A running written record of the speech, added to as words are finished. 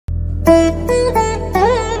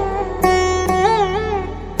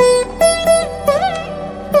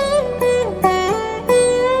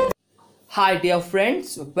Hi dear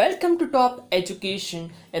friends, welcome to Top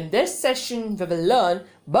Education. In this session we will learn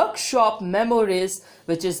Bookshop Memories,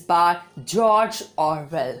 which is by George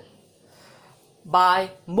Orwell.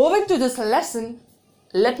 By moving to this lesson,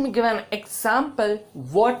 let me give an example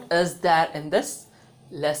what is there in this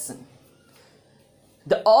lesson.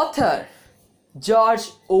 The author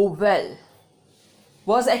George Orwell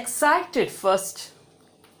was excited first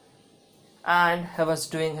and he was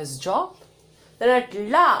doing his job. Then at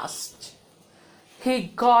last he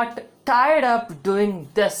got tired of doing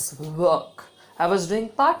this work. I was doing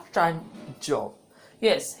part-time job.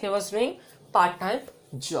 Yes, he was doing part-time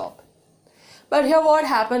job. But here what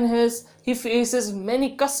happened is he faces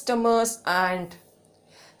many customers and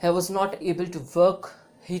he was not able to work.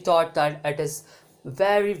 He thought that it is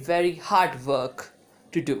very hard work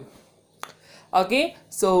to do. Okay,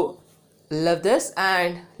 so love this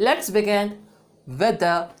and let's begin with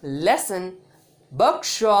the lesson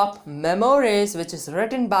Bookshop Memories, which is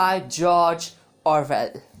written by George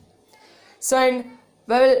Orwell. So we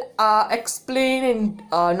will explain in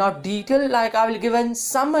not detail, like I will give a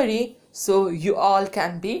summary so you all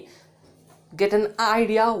can get an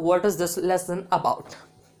idea what is this lesson about.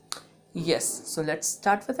 Yes, so let's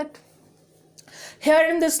start with it. Here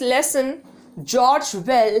in this lesson, George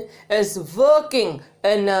Orwell is working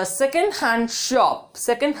in a second-hand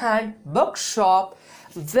bookshop,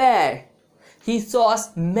 where he saw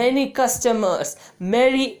many customers,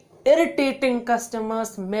 many irritating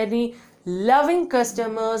customers, many loving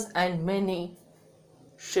customers and many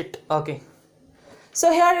shit. Okay,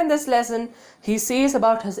 so here in this lesson he says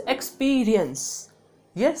about his experience.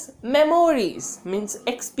 Yes, memories means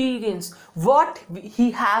experience, what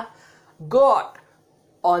he have got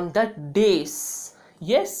on the days.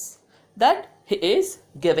 Yes, that he is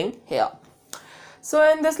giving here. So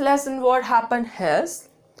in this lesson what happened is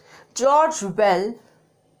George Orwell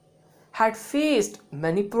had faced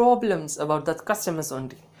many problems about the customers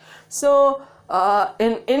only. So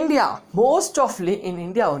in India, mostly in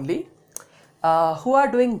India only, who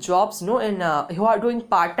are doing jobs, who are doing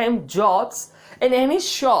part-time jobs in any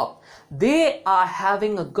shop, they are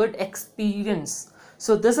having a good experience.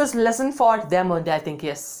 So this is lesson for them only, I think.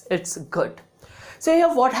 Yes, it's good. So here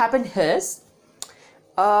what happened is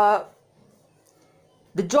the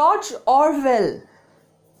George Orwell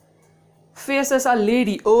faces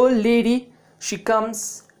a old lady. She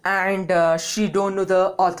comes and she don't know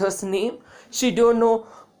the author's name, she don't know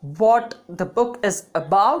what the book is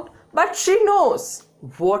about, but she knows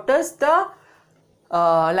what is the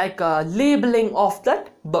labeling of that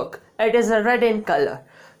book. It is a red in color.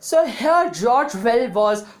 So here George Orwell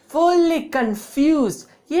was fully confused.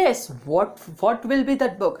 Yes, what will be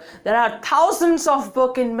that book? There are thousands of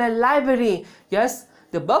books in my library. Yes,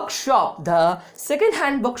 the bookshop, the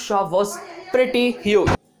second-hand bookshop was pretty huge.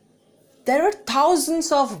 There were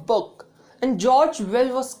thousands of books and George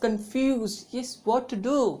Orwell was confused. Yes, what to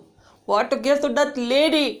do? What to give to that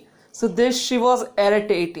lady? So this she was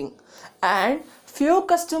irritating. And few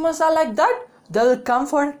customers are like that. They will come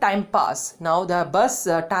for a time pass. Now the bus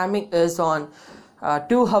timing is on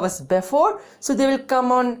 2 hours before. So they will come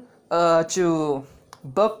on to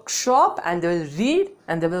bookshop and they will read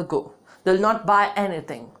and they will go. They will not buy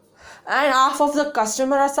anything. And half of the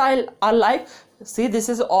customers are like, see, this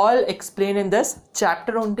is all explained in this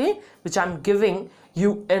chapter only, which I'm giving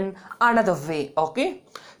you in another way. Okay,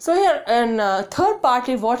 so here in third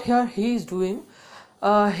party, what here he is doing,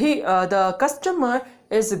 the customer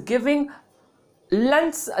is giving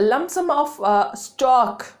lump sum of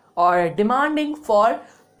stock or demanding for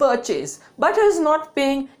purchase, but is not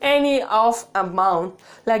paying any of amount.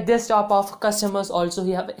 Like this type of customers also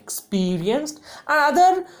he have experienced.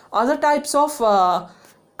 And other types of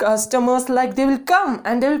customers, like they will come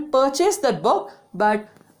and they will purchase that book, but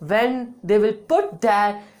when they will put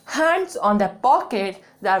their hands on their pocket,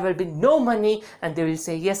 there will be no money and they will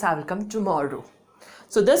say, yes, I will come tomorrow.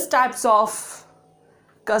 So this types of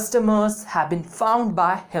customers have been found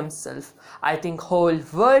by himself. I think whole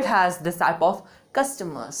world has this type of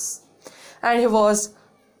customers. And he was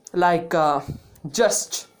like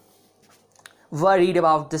just worried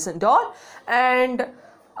about this and all. And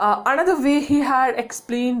another way he had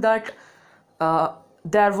explained that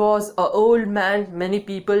there was an old man, many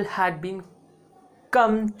people had been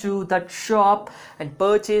come to that shop and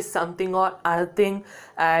purchase something or other thing,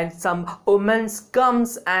 and some woman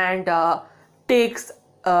comes and takes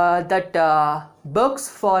that books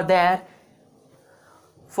for their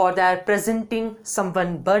presenting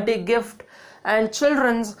someone birthday gift, and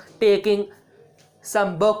children's taking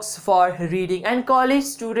some books for reading, and college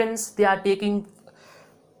students, they are taking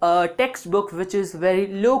a textbook which is very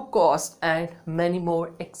low cost, and many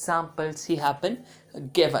more examples he have been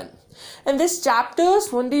given. In these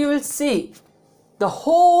chapters only you will see the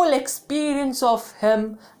whole experience of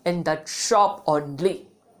him in that shop only.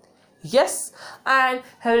 Yes, and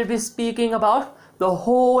he will be speaking about the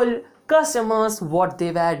whole customers, what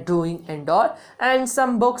they were doing and all, and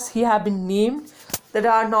some books he have been named that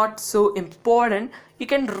are not so important. You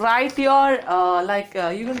can write your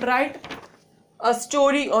you can write a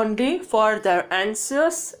story only for their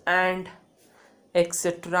answers and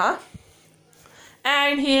etc.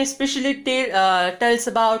 And he especially tells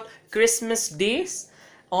about Christmas days.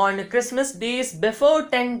 On Christmas days, before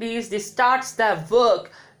 10 days, they starts their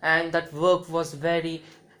work, and that work was very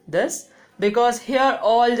this, because here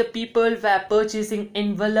all the people were purchasing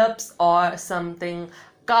envelopes or something,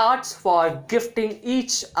 cards for gifting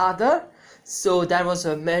each other. So there was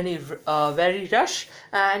a very rush,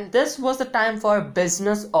 and this was the time for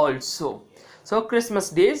business also. So Christmas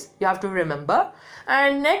days you have to remember.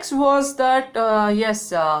 And next was that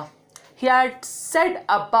he had said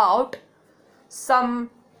about some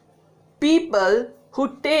people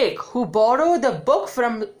who borrow the book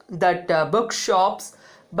from that bookshops,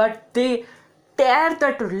 but they tear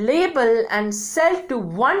that label and sell to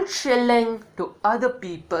 1 shilling to other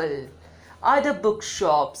people, other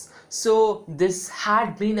bookshops. So this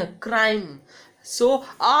had been a crime. So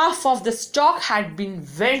half of the stock had been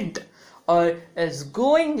went, or is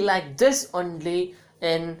going like this only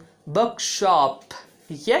in bookshop.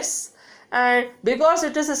 Yes, and because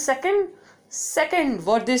it is a second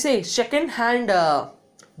hand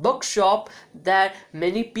bookshop, that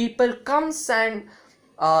many people comes and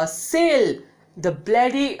sell the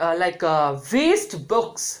bloody waste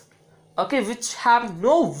books, okay, which have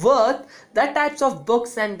no worth, that types of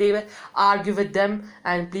books, and they will argue with them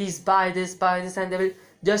and please buy this, and they will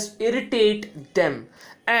just irritate them,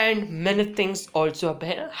 and many things also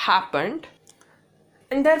happened.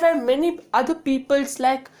 And there were many other peoples,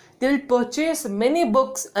 like they will purchase many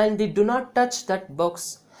books and they do not touch that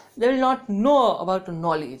books, they will not know about the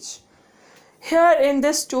knowledge. Here in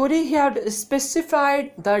this story he had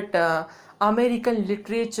specified that American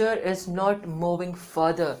literature is not moving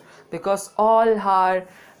further because all are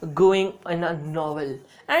going in a novel.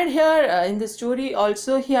 And here in the story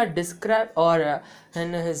also he had described, or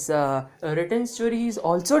in his written story he's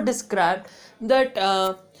also described that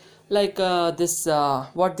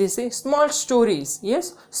what they say, small stories.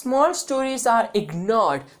 Yes, small stories are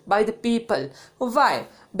ignored by the people. Why?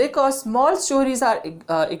 Because small stories are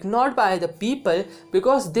ignored by the people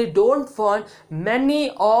because they don't want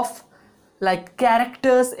many of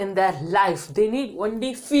characters in their life. They need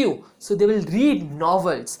only few, so they will read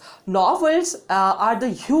novels. Novels are the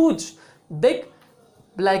huge big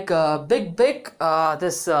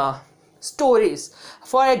stories.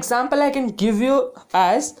 For example, I can give you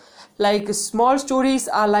as small stories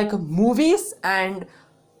are like movies, and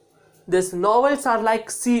this novels are like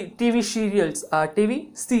TV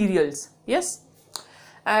serials. Yes,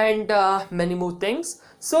 and many more things.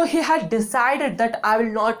 So he had decided that I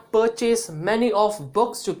will not purchase many of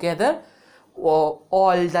books together, or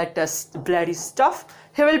all that bloody stuff.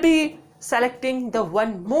 He will be selecting the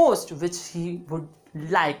one most which he would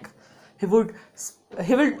like. He will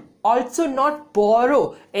also not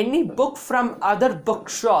borrow any book from other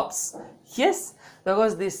bookshops. Yes,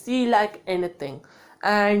 because they see like anything.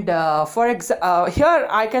 And here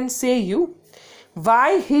I can say you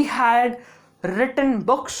why he had written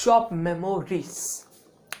bookshop memories.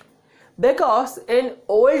 Because in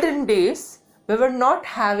olden days we were not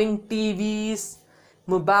having TVs,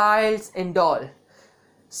 mobiles and all.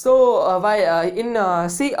 So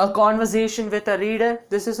see a conversation with a reader,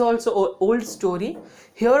 this is also an old story.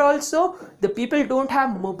 Here also the people don't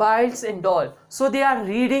have mobiles and all, so they are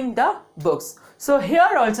reading the books. So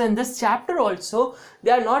here also in this chapter also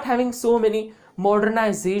they are not having so many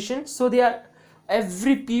modernization, so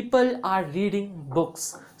every people are reading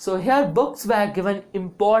books. So here books were given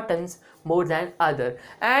importance more than other.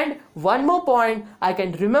 And one more point I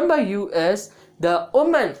can remember you is the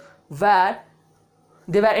women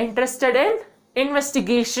they were interested in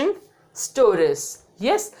investigation stories.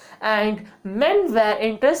 Yes, and men were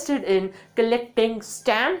interested in collecting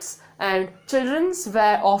stamps, and children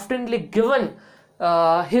were oftenly given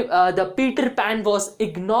the Peter Pan was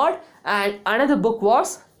ignored, and another book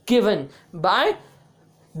was given by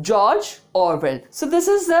George Orwell. So this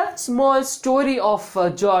is the small story of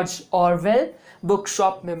George Orwell,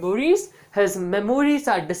 Bookshop Memories. His memories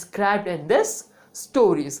are described in this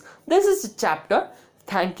stories. This is the chapter.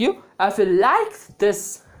 Thank you. If you like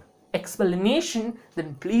this explanation,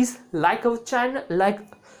 then please like our channel, like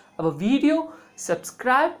our video,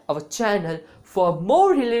 subscribe our channel for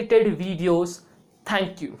more related videos.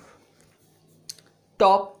 Thank you.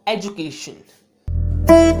 Top education.